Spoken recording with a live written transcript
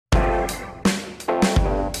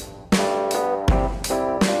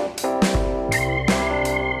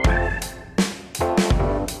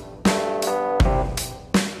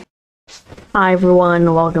Hi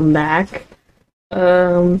everyone, welcome back.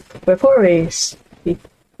 Before we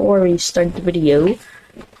start the video,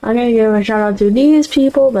 I'm gonna give a shout out to these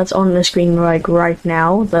people that's on the screen right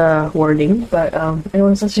now, the wording. But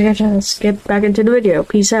anyways, let's get back into the video.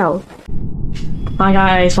 Peace out. Hi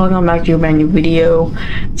guys, welcome back to a brand new video.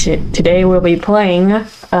 Today we'll be playing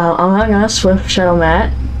Among Us with Shadow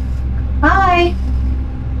Matt. Hi.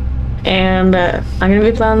 And I'm gonna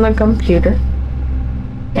be playing on the computer.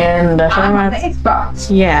 And I'm on the Xbox.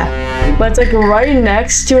 Yeah, but it's like right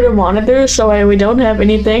next to the monitor, so we don't have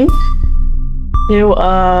anything to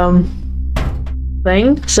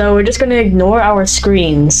thing. So we're just gonna ignore our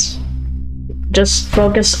screens. Just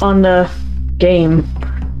focus on the game.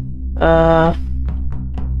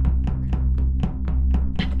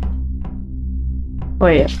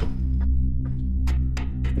 Wait.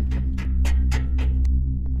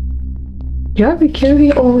 You gotta be kidding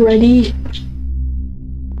me already?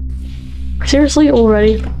 Seriously,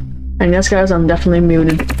 already? And yes, guys, I'm definitely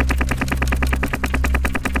muted.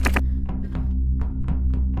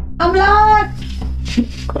 I'm live.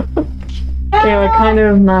 Okay, we're kind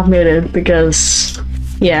of not muted because,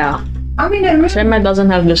 yeah. I'm in the room. Shadowmat doesn't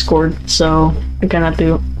have Discord, so we cannot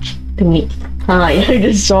do me. Hi, I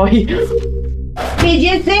just saw you. Did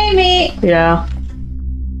you see me? Yeah.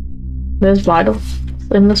 There's vitals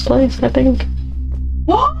in this place, I think.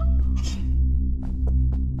 What?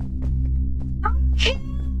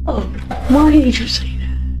 Why did you say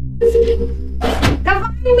that? Come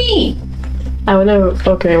find me. I don't know.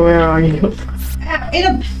 Okay, where are you? In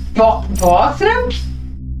a bathroom?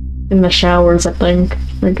 In the showers, I think.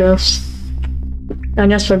 I guess. I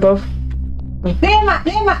guess we're both. Report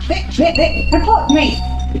me.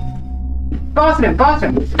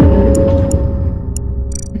 Bathroom.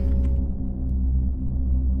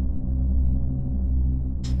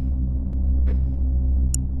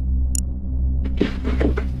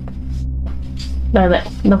 No,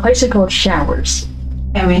 the place is called showers.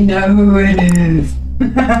 And we know who it is.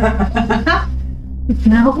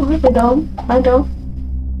 No, I don't.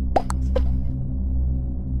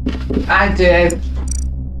 I did.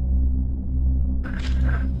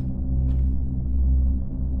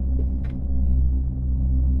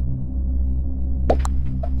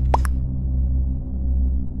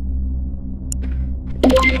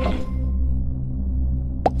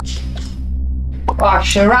 Oh,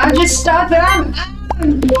 sure, I just started.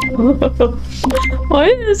 Why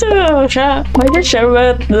is it a chat? Why did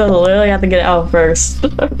Shadowmat literally have to get out first?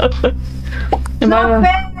 Not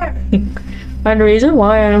fair. And the reason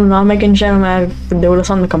why I'm not making Shadowmat do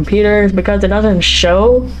this on the computer is because it doesn't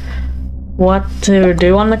show what to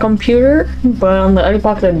do on the computer, but on the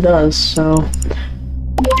Xbox it does, so.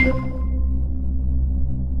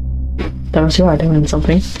 That was you are doing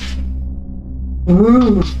something.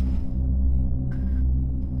 Ooh.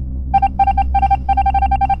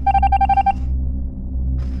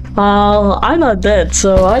 I'm not dead,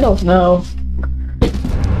 so I don't know.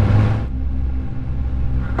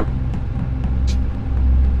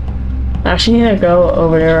 I actually need to go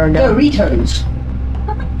over there again. Doritos.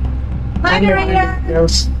 Hi,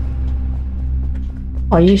 Doritos.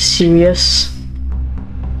 Are you serious?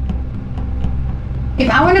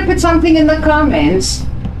 If I want to put something in the comments,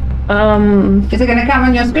 is it gonna come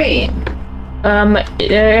on your screen?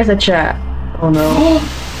 There's a chat. Oh no.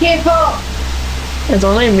 Careful! It's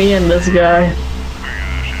only me and this guy.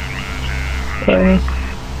 Okay.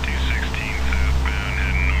 216 southbound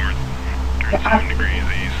heading north, 37 degrees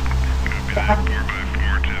east. Gonna be that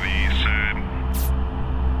 4x4 to the east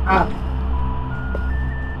side.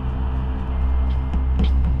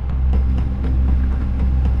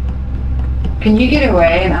 Can you get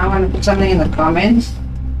away and I want to put something in the comments?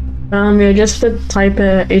 You just type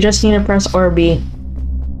it. You just need to press RB.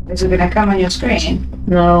 Is it gonna come on your screen?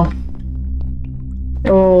 No.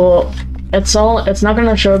 Oh, it's not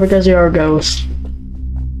gonna show because you're a ghost.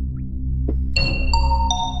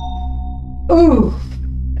 Ooh!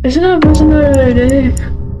 Isn't that a idea?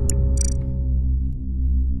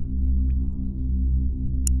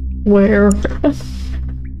 Where?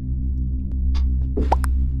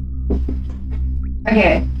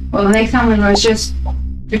 Okay, well the next time we was just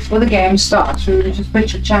before the game starts, we will just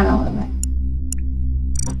put your channel in there.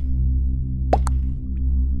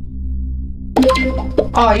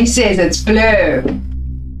 Oh, he says it's blue.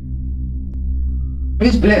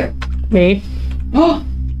 Who's blue? Me. Oh!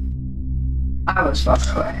 I was far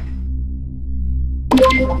away.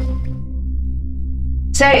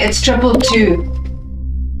 Say it's 222.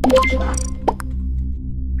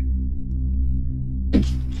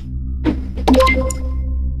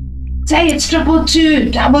 Say it's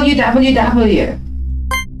 222. WWW.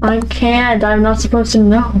 I can't. I'm not supposed to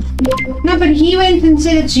know. No, but he went and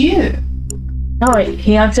said it's you. No,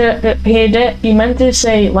 he had to. He did. He meant to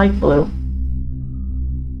say light blue.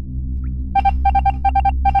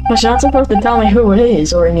 But you're not supposed to tell me who it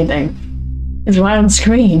is or anything. It's why I'm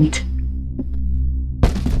screened.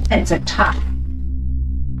 It's a tie.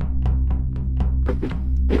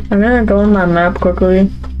 I'm gonna go on my map quickly.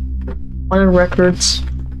 On the records.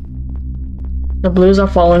 The blues are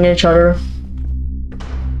following each other.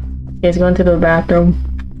 He's going to the bathroom.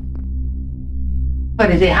 But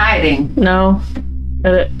is he hiding? No.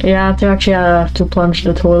 You have to actually have to plunge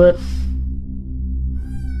the toilet.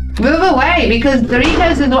 Move away, because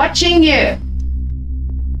Doritos is watching you.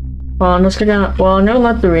 Well, I'm just gonna. Well, I'm gonna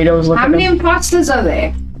let Doritos look How at many them. imposters are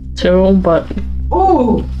there? 2, but.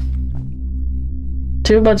 Ooh.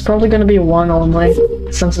 2, but it's probably gonna be 1 only.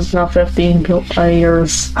 Since it's not 15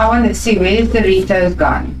 years. I want to see, where's Doritos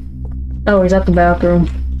gone? Oh, he's at the bathroom.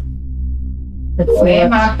 Where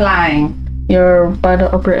am I flying? You're by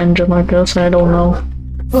the upper engine, I guess. I don't know.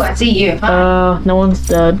 Oh, I see you. No one's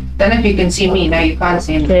dead. Don't know if you can see me. No, you can't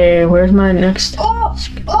see me. Okay, where's my next? Oh!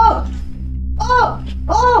 Oh! Oh!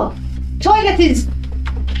 Oh! Toilet is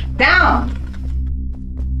down.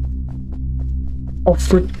 Oh,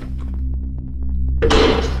 frick.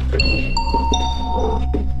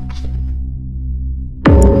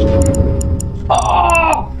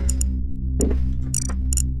 Oh!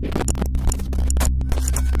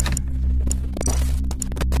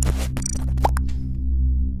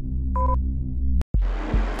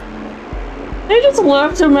 They just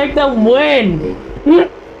left to make them win.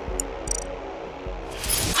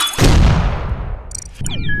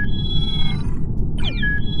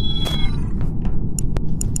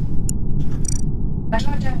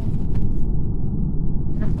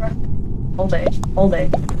 All day, all day.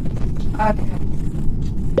 Okay.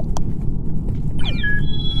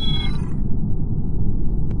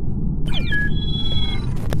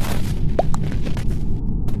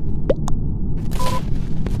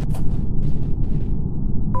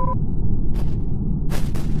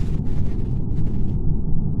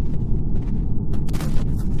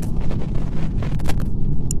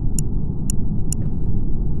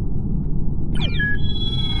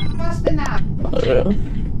 Fast enough.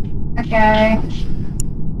 Okay.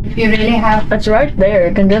 If you really have. It's right there.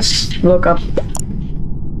 You can just look up.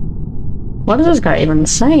 What is this guy even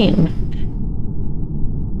saying?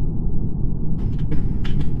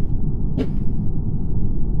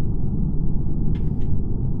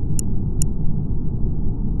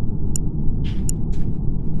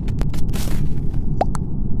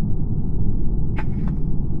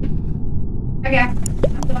 Okay.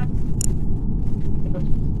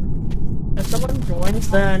 If someone joins,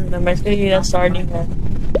 then basically that's starting it.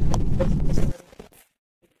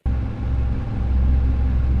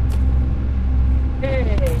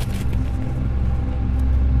 Hey.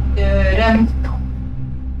 Dum.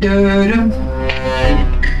 Dum.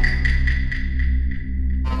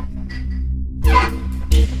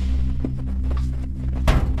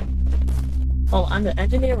 Oh, I'm the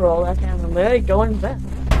engineer role. I can literally go and vet.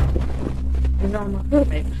 He's on my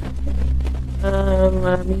crewmate.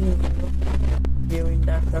 I mean, viewing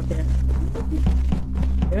that stuff here.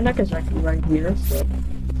 Viewing that is actually right here, so.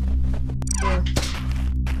 Yeah.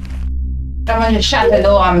 Someone just shut the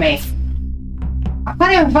door on me. I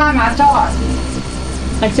can't even find my toys.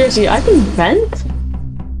 Like, seriously, I can vent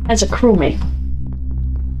as a crewmate.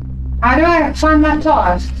 How do I find my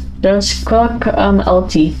toys? Just click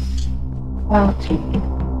LT. LT.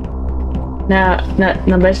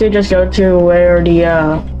 Now basically just go to where the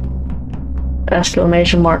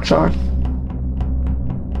exclamation marks are.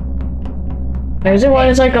 The reason why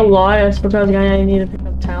it's like a lot is because I need to pick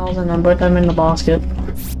up towels and then put them in the basket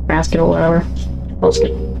or whatever.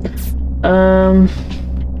 Basket.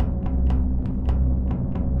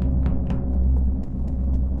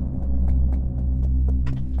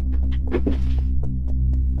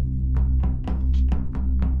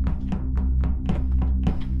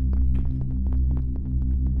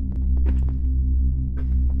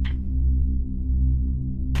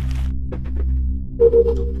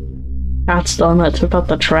 That's done. I took out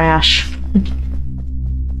the trash.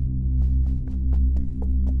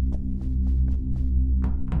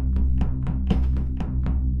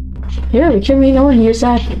 Yeah, we can be no one hears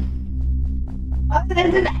that. Oh,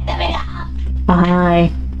 there's an enemy.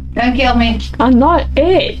 Hi. Don't kill me. I'm not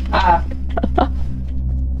it.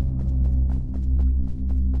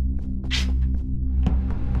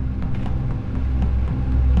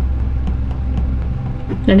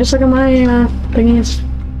 And just look at my thingies.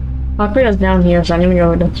 Cockpit is down here, so I'm gonna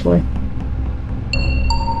go this way.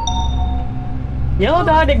 You'll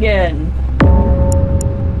die again.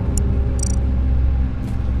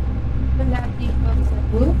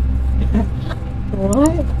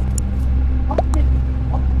 What?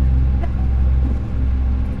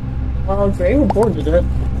 Well, Gray reported it.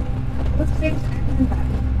 Let's fix that.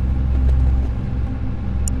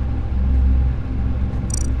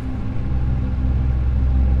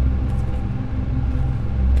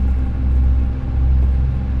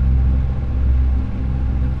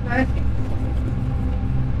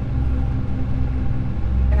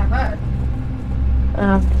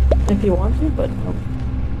 If you want to, but no.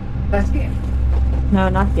 Let's get. No,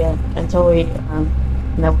 not yet. Until we,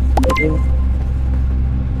 know what to do.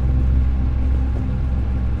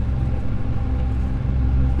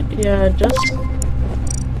 Yeah, just...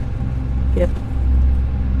 Yep.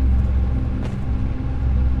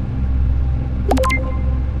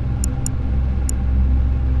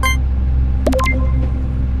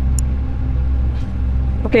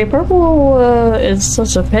 Okay, purple, is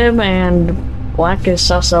sus of him, and black is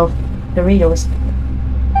sus of Doritos.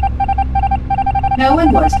 No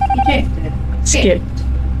one was. He changed it. Skipped.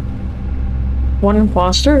 One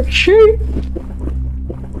imposter? Shoot!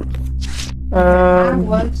 I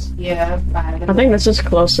was, yeah, fine. I think this is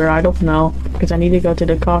closer, I don't know. Because I need to go to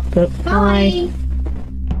the cockpit. Hi!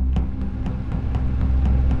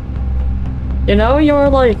 You know your,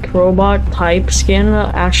 like, robot type skin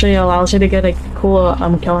actually allows you to get a cool,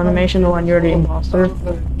 kill animation when you're the imposter?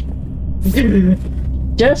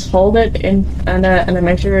 Just hold it in, and then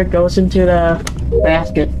make sure it goes into the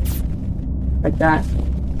basket. Like that.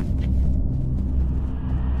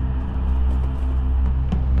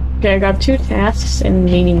 Okay, I got 2 tasks in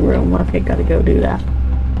the meeting room. Okay, gotta go do that.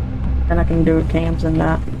 Then I can do cams and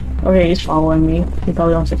that. Okay, he's following me. He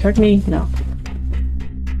probably wants to trick me. No.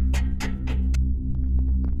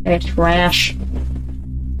 Hey, trash.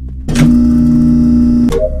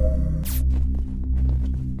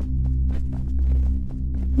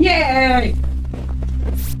 Yay!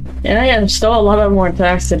 And I have still a lot of more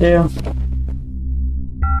tasks to do.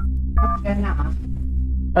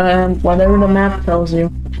 Whatever the map tells you.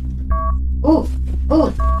 Ooh,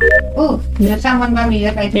 ooh, ooh! There's someone by me.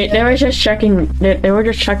 They were just checking. They were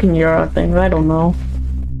just checking your thing. I don't know.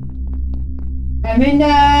 I'm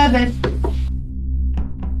nervous.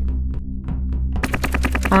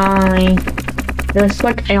 Hi. Just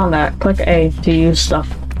click A on that. Click A to use stuff.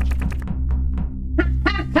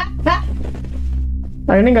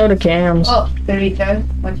 I'm gonna go to cams. Oh, Dorito,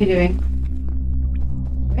 what you doing?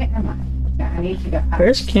 Where am I? Yeah, I need to go up.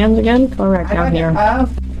 Where's cams again? Oh, right down here. Oh,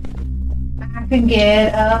 I can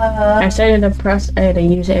get up. I said to press A to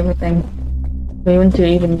use everything. Even to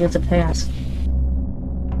even use a task.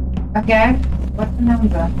 Okay, what's the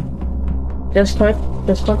number? Just click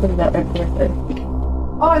with that right there.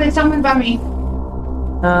 Oh, there's someone by me.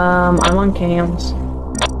 I'm on cams.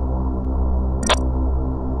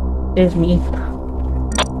 It's me.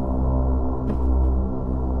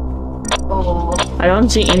 Oh. I don't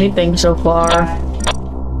see anything so far.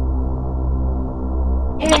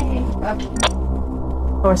 Yay!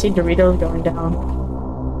 Oh, I see Doritos going down.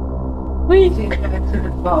 Wait.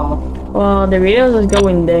 Well, Doritos is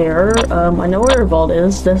going there. I know where the vault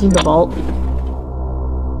is. This is the vault.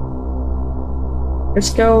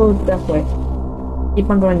 Let's go that way. Keep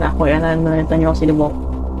on going that way, and then you'll see the vault.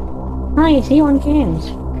 Hi, see you on cams.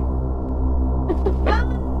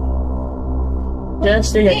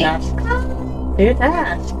 Just do your tasks. Do your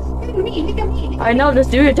tasks. Look at me, look at me. I know, just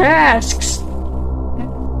do your tasks.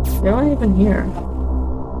 They're not even here.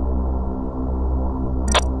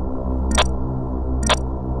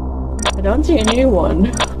 I don't see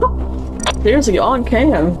anyone. Seriously, on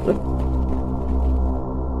cam.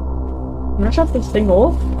 Can I shut this thing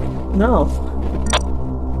off? No.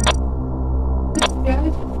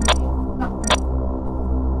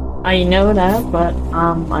 I know that, but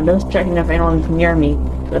I'm just checking if anyone's near me,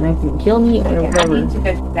 so they can kill me or whatever. I need to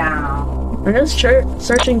get down. I'm just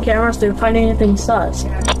searching cameras to find anything sus.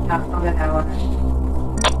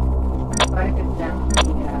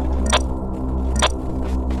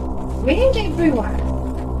 Where's everyone?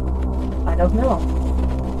 I don't know.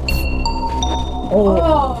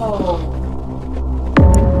 Oh.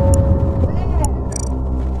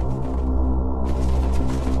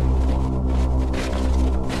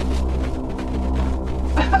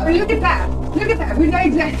 Oh, look at that! Look at that! We know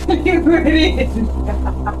exactly where it is! Come.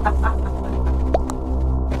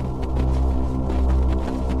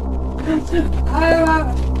 Let's do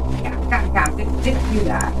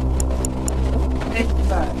that. Let's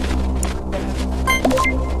go.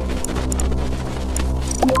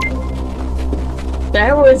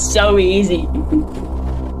 That was so easy.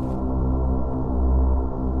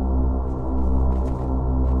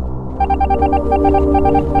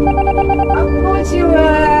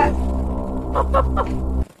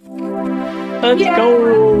 Let's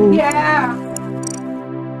go! Yeah!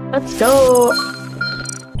 Let's go!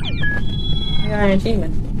 I got an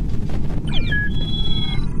achievement.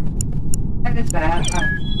 And it's bad.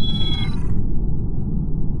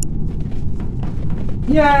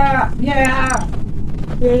 Yeah! Yeah!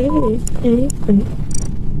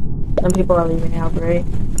 Some people are leaving out, right?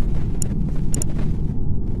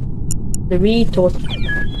 The retort.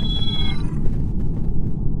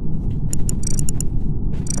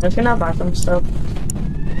 I'm just gonna buy some stuff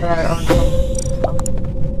that are on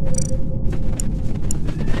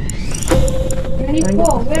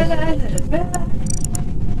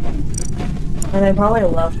and they probably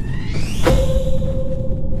left.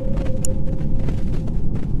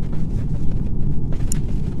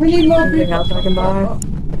 We need more Anything else I can buy?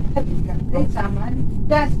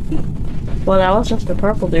 Well, that was just a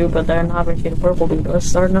purple dude, but they're not actually a purple dude. Let's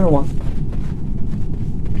start another one.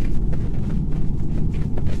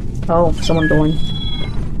 Oh, someone joined.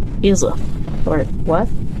 Isa. Or what?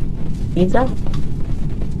 Isa?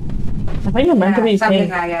 I think it meant to be something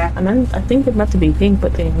pink. like that. I think it meant to be pink,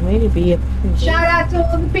 but they made it be a pink. Shout out to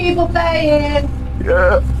all the people playing!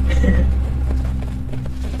 Yeah.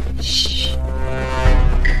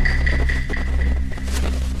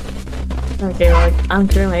 Okay, like I'm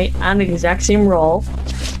crewmate. I'm the exact same role.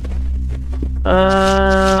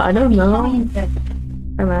 I don't know.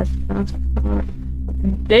 I'm at.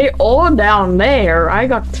 They all down there. I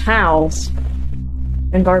got towels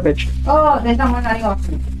and garbage. Oh, there's someone running off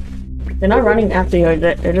me. They're not running after you.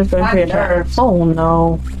 They're just going for your attack. Oh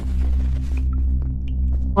no!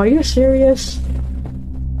 Are you serious?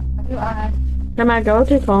 Come on, go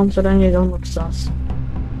to calm so then you don't look sus.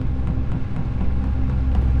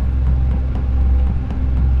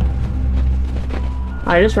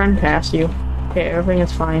 I just ran past you. Okay, everything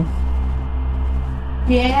is fine.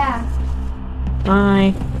 Yeah.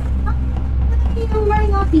 Bye. I'm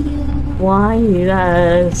running off you. Why you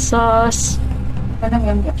guys sus?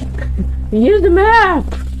 Use the map!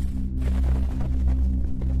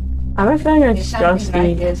 I have a feeling it's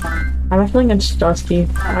dusty. I have a feeling it's dusty.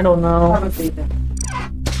 I don't know.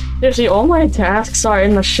 Seriously, all my tasks are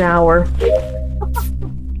in the shower.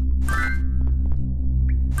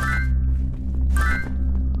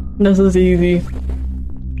 This is easy.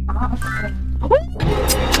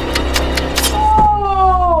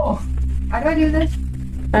 Oh! How do I do this?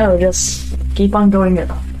 Oh, just keep on doing it.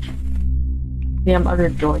 Damn other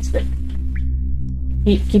joystick.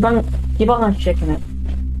 Keep on checking it.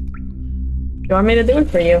 You want me to do it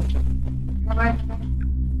for you?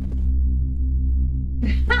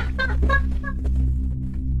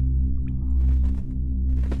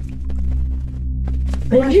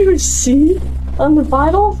 Did you see on the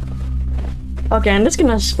vital? Okay, I'm just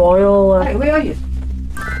gonna spoil. Hey, where are you?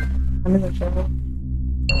 I'm in the shower.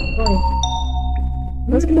 Oh.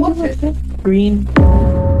 What's gonna do with it? Green.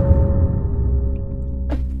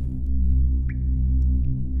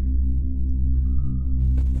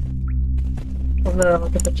 Oh no,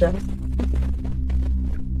 look at the chat.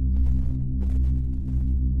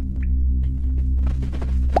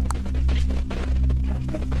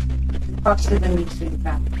 Faster than me to the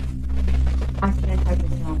back. I can't type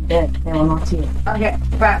it in on bed. They will not see it. Okay,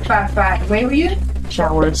 back. Where were you?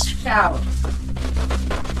 Showers. Shower.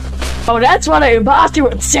 Oh, that's what an imposter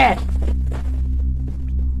would say!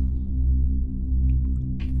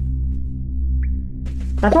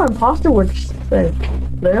 That's what an imposter would say.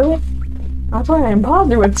 Literally? That's what an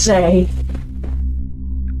imposter would say.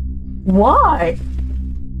 Why?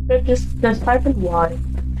 Just type in why.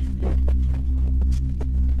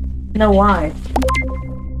 No, why?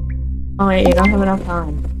 Oh wait, you don't have enough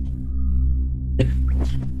time.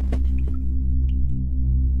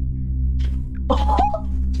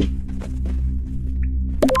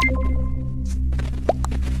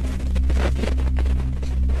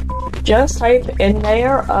 Just type in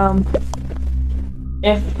there,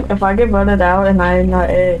 if I get voted out and I'm not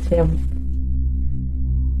in, it's him.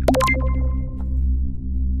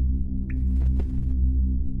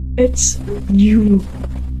 It's you.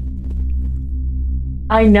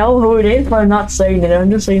 I know who it is, but I'm not saying it.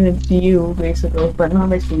 I'm just saying it's you, basically, but not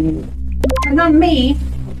basically you. And not me.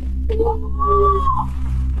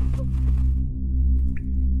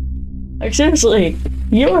 Like, seriously,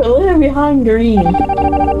 you were living behind green.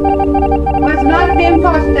 Was not the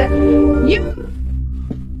imposter. You.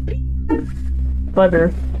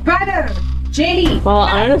 Butter. JD. Well,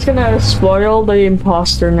 I'm just gonna spoil the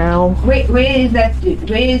imposter now. Wait, where is that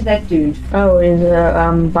dude? Oh, he's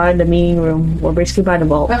by the meeting room. We're basically by the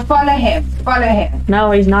vault. Well, follow him.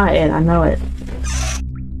 No, he's not in. I know it.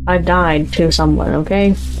 I died to someone,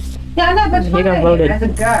 okay? Yeah, no, but He got voted. as a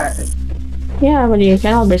guard. Yeah, but you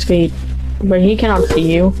cannot basically... But he cannot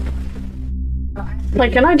see you.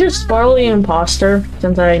 Like, can I just spoil the imposter,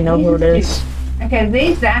 since I know who it is?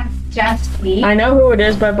 Okay, that's just me. I know who it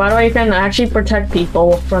is, but by the way, you can actually protect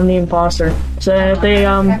people from the imposter. So if they,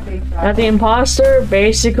 if the imposter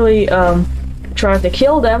basically, tries to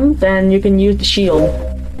kill them, then you can use the shield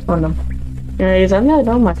on them. Anyways, I'm not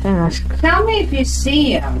done my task. Tell me if you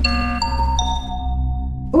see him.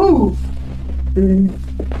 Ooh.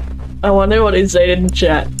 I wonder what he said in the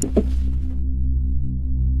chat.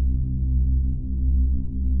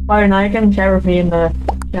 Fire, now you can share with me in the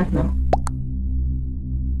chat now.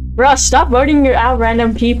 Bruh, stop voting out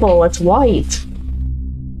random people. It's white.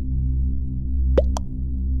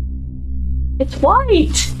 It's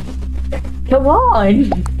white. Come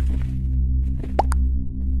on.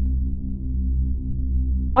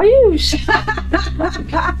 Are you?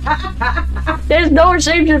 There's no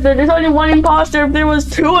shapeshifter. There's only one imposter. If there was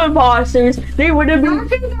two imposters, they would have been. How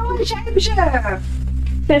can no one shapeshift?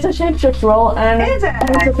 There's a shapeshift roll, and Is it?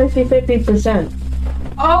 it's a 50-50%.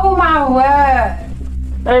 Oh my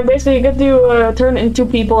word! Basically, you get to turn into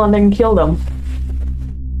people and then kill them.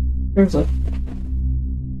 Seriously.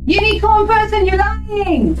 Unicorn person, you're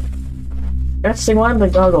lying! That's the one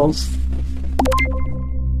with the goggles.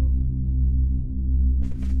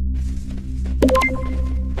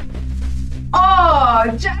 Oh,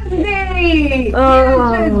 Justy! You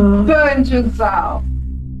just burned yourself.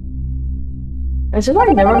 I said I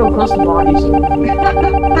never go close to bodies.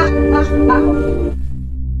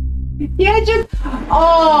 You just...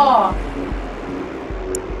 Oh!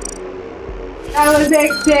 That was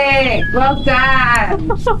hectic! Well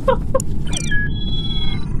done!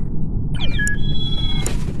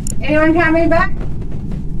 Anyone coming back?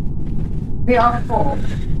 We are full.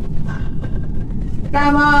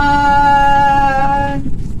 Come on!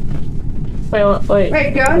 Wait.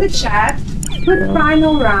 Wait, go in the chat. Put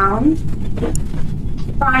final round.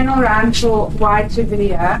 Final round for Y2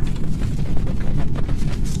 video.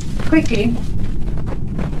 Quickly.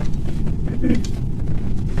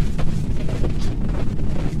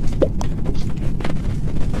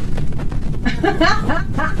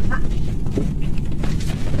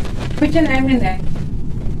 Put your name in there.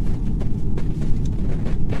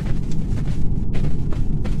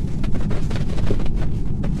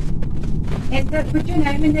 Put your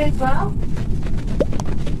name in there as well.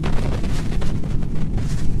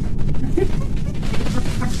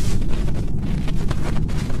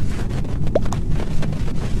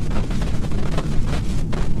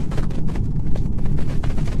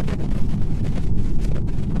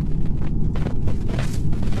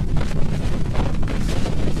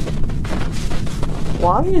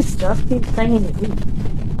 Why is Dusty saying it?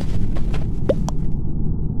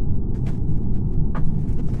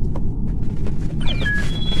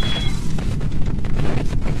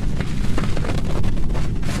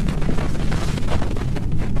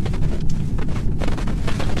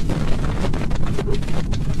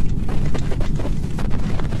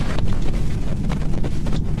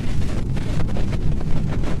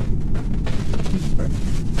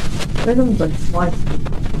 Rhythms like twice.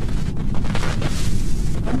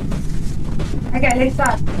 Okay, let's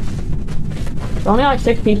start. There's only like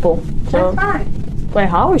 6 people. So. That's fine. Wait,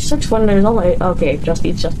 how are we 6 when there's only. Okay, just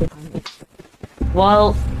behind me.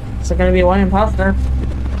 Well, it's gonna be one imposter.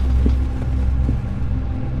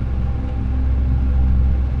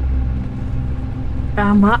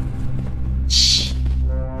 Come on. Shh.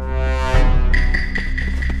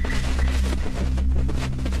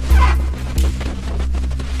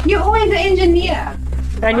 You're always an engineer.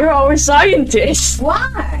 And you're always scientist.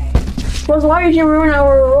 Why? Because why did you ruin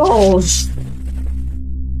our roles?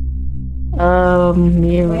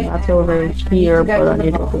 You have to over here, but I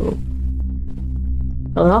need to go.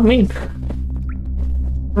 Well, not me.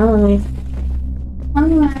 Really?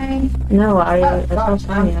 Alright. No, I I'm was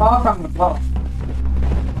fine. far from the ball.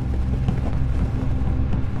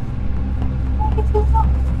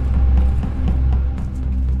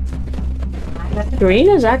 Green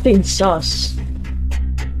is acting sus.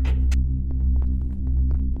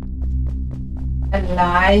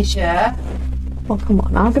 Elijah. Oh, come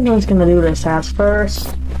on. I'm just gonna do this task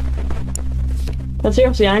first. But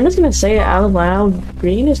seriously, I'm just gonna say it out loud.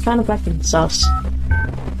 Green is kind of acting sus.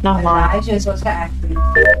 Not lying. Elijah is what's acting.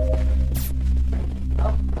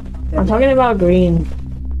 I'm talking about green.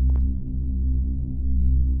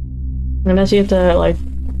 Unless you have to, like...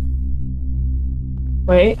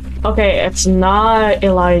 Wait. Okay, it's not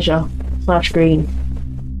Elijah / Green.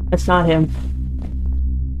 It's not him.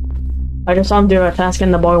 I just saw him do a task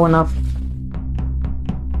and the boy went up.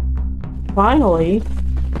 Finally.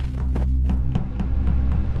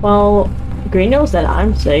 Well, Green knows that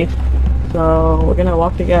I'm safe, so we're gonna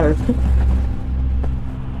walk together.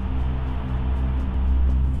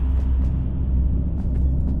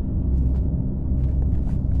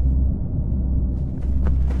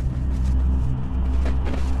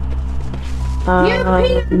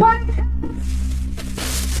 Peanut butter!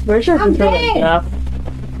 We're sure I'm to throw dead. it up,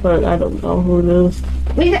 but I don't know who it is.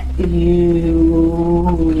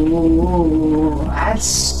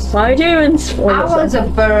 Why do you even spoil I was a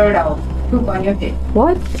bird. I'll poop on your head.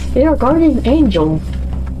 What? You're a guardian angel.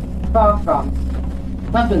 Far from.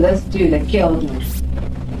 What was this dude that killed me?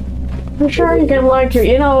 I'm sure you can like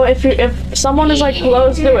if someone is like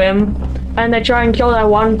close to him and they try and kill that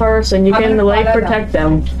one person, you can like protect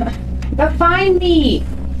them. But find me!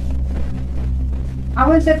 I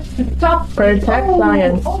was at the top. Protect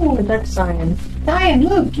Zion. Oh, Protect Zion. Zion,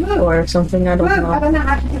 look. Or something, I don't Look, know. I don't know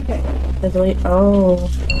how to protect. Oh.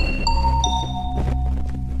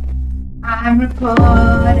 I'm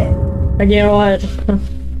recording. Again, what?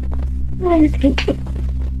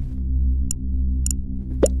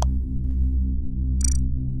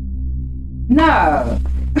 No.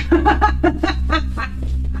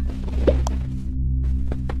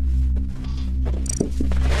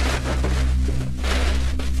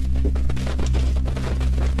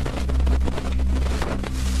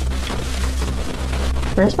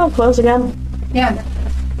 Can I spell close again? Yeah.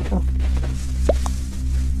 Oh.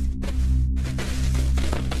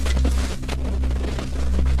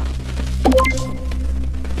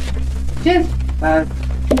 Just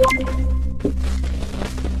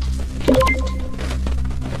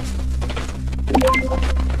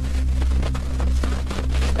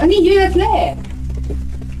only you that's left.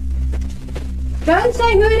 Don't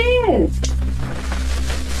say who it is.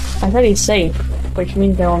 I said he's safe, which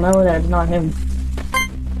means they'll know that it's not him.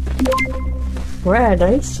 Red,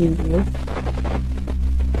 I see you.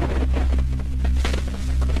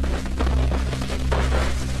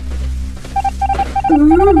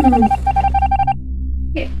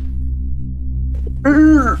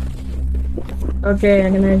 Okay,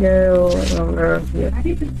 I'm gonna go over here. How do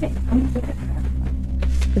you protect?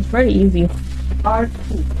 It's very easy.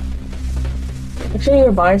 R2. Make sure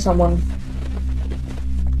you buy someone.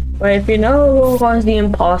 But if you know who was the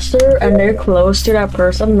imposter and they're close to that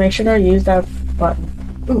person, make sure to use that button.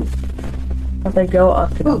 Ooh. If they go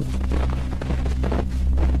up to them.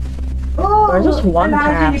 Oh, There's just one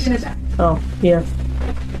task. Oh, yeah.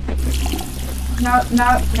 No.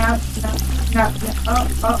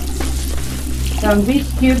 Oh. Don't be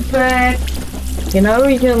stupid. You know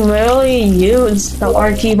you can literally use the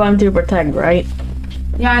RT button to protect, right?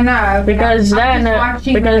 Yeah, I know. Because then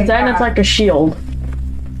it's like a shield.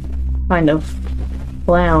 Kind of.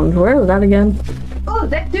 Lounge. Where was that again? Oh,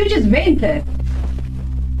 that dude just vented.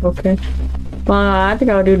 Okay. Well, I think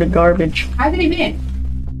I'll do the garbage. How did he vent?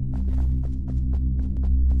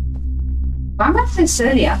 Why am I so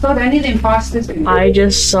silly? I thought only the imposters could. I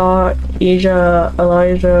just saw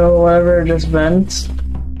Elijah, whatever, just vent.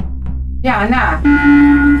 Yeah, I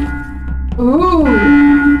know. Ooh.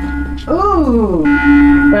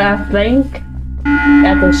 But I think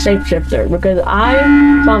at the shapeshifter, because I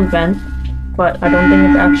saw him vent, but I don't think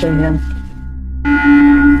it's actually him.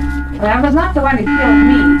 Well, that was not the one who killed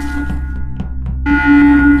me.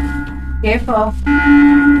 Careful.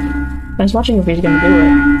 I was watching if he's gonna do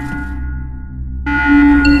it.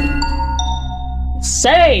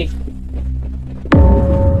 Save!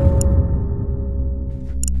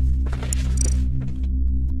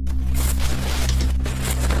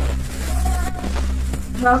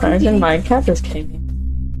 Welcome, Then Kitty. my cat just came in.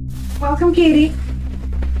 Welcome, Kitty.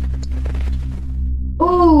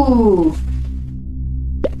 Ooh.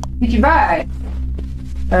 Did you buy?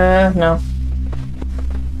 No.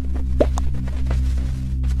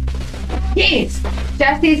 Yes.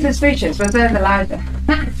 Just is suspicious. Was that Elijah?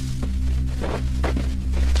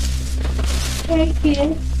 Hey,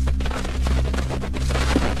 kid.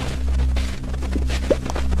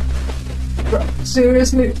 Bro,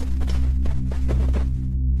 seriously?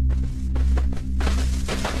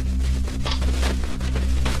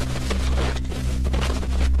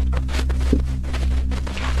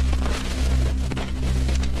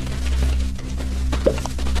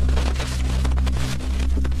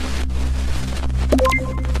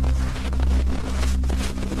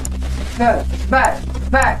 Go, back.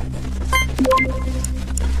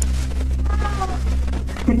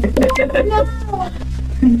 No.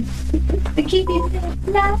 The kid is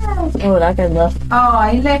no. Oh, that guy left. Oh,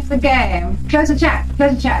 he left the game. Close the chat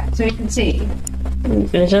so you can see.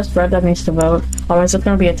 It's just Red that needs to vote. Otherwise, it's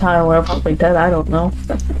gonna be a tie. We're probably dead. I don't know.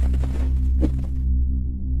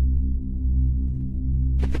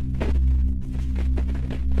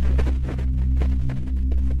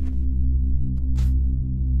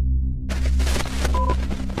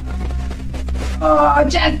 Oh,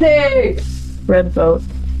 Jesse! Red vote.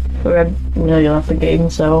 Red really left the game,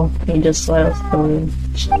 so he just let us go in.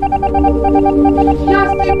 Jesse, but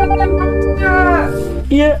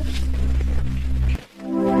Yeah.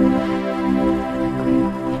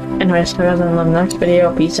 Anyways, see you guys in the next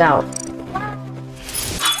video. Peace out.